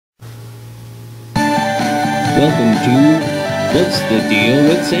Welcome to What's the Deal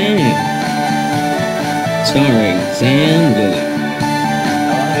with Sam? Starring Sam Lilly.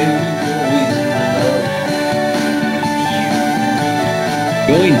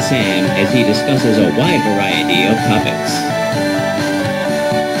 Join Sam as he discusses a wide variety of topics.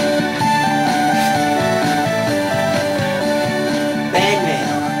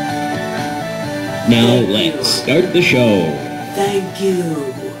 Now let's start the show. Thank you.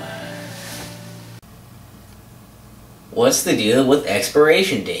 What's the deal with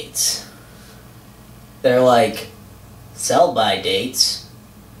expiration dates? They're like sell-by dates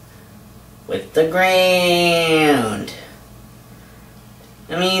with the ground.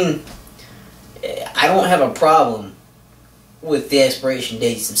 I mean, I don't have a problem with the expiration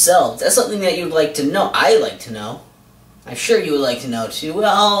dates themselves. That's something that you'd like to know. I like to know. I'm sure you would like to know too. We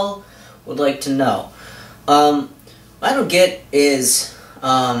all would like to know. What I don't get is,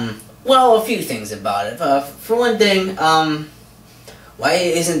 well, a few things about it. For one thing, why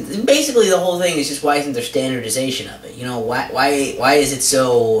isn't, basically the whole thing is just why isn't there standardization of it? You know, why is it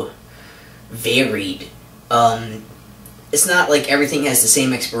so varied? It's not like everything has the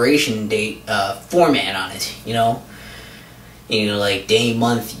same expiration date format on it, you know? You know, like day,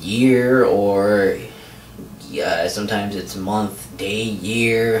 month, year, or sometimes it's month, day,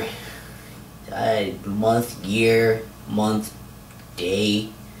 year, month, year, month, day.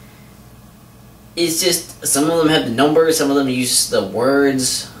 It's just, some of them have the numbers, some of them use the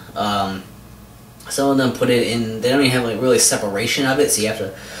words, some of them put it in, they don't even have like really separation of it, so you have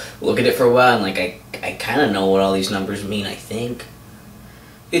to look at it for a while, and like, I kind of know what all these numbers mean, I think.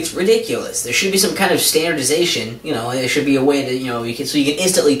 It's ridiculous. There should be some kind of standardization, you know, there should be a way to, you know, so you can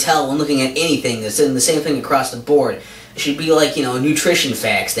instantly tell when looking at anything that's in the same thing across the board. It should be like, you know, nutrition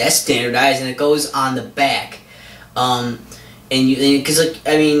facts, that's standardized, and it goes on the back. Because, like,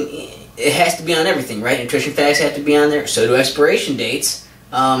 I mean, it has to be on everything, right? Nutrition facts have to be on there. So do expiration dates.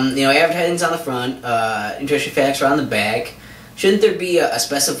 You know, advertising's on the front. Nutrition facts are on the back. Shouldn't there be a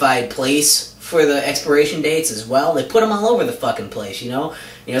specified place for the expiration dates as well? They put them all over the fucking place, you know?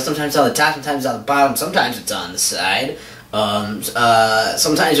 You know, sometimes it's on the top, sometimes it's on the bottom, sometimes it's on the side.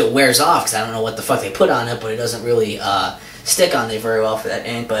 Sometimes it wears off because I don't know what the fuck they put on it, but it doesn't really stick on there very well for that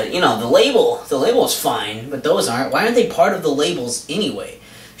end. But, you know, the label is fine, but those aren't. Why aren't they part of the labels anyway?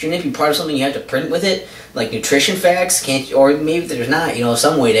 Shouldn't it be part of something you have to print with it? Like nutrition facts? Can't, or maybe there's not, you know,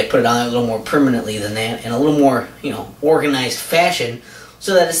 some way to put it on a little more permanently than that, in a little more, you know, organized fashion,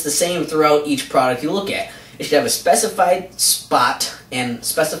 so that it's the same throughout each product you look at. It should have a specified spot and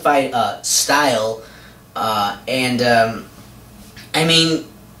specified style, I mean,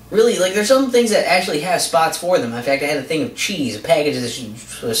 really, like, there's some things that actually have spots for them. In fact, I had a thing of cheese, a package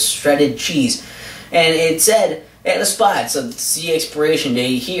of shredded cheese, and it said, it had a spot, so see expiration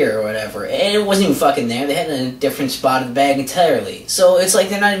date here or whatever, and it wasn't even fucking there. They had it in a different spot of the bag entirely. So it's like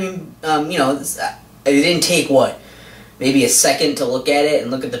they're not even, you know, it didn't take, what, maybe a second to look at it and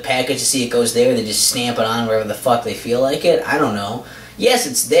look at the package to see it goes there, they just stamp it on wherever the fuck they feel like it? I don't know. Yes,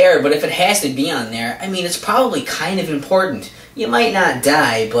 it's there, but if it has to be on there, I mean, it's probably kind of important. You might not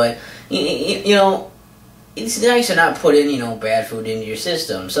die, but, you know, it's nice to not put in, you know, bad food into your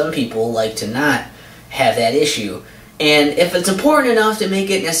system. Some people like to not have that issue, and if it's important enough to make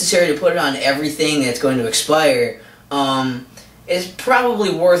it necessary to put it on everything that's going to expire, it's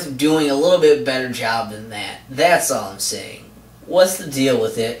probably worth doing a little bit better job than that. That's all I'm saying. What's the deal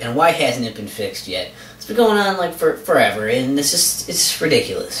with it, and why hasn't it been fixed yet? It's been going on like forever, and it's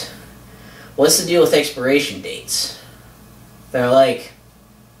ridiculous. What's the deal with expiration dates? They're like,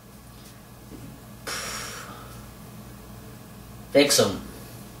 fix them.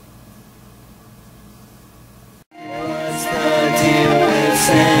 What's the deal with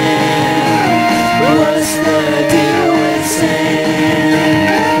Sam?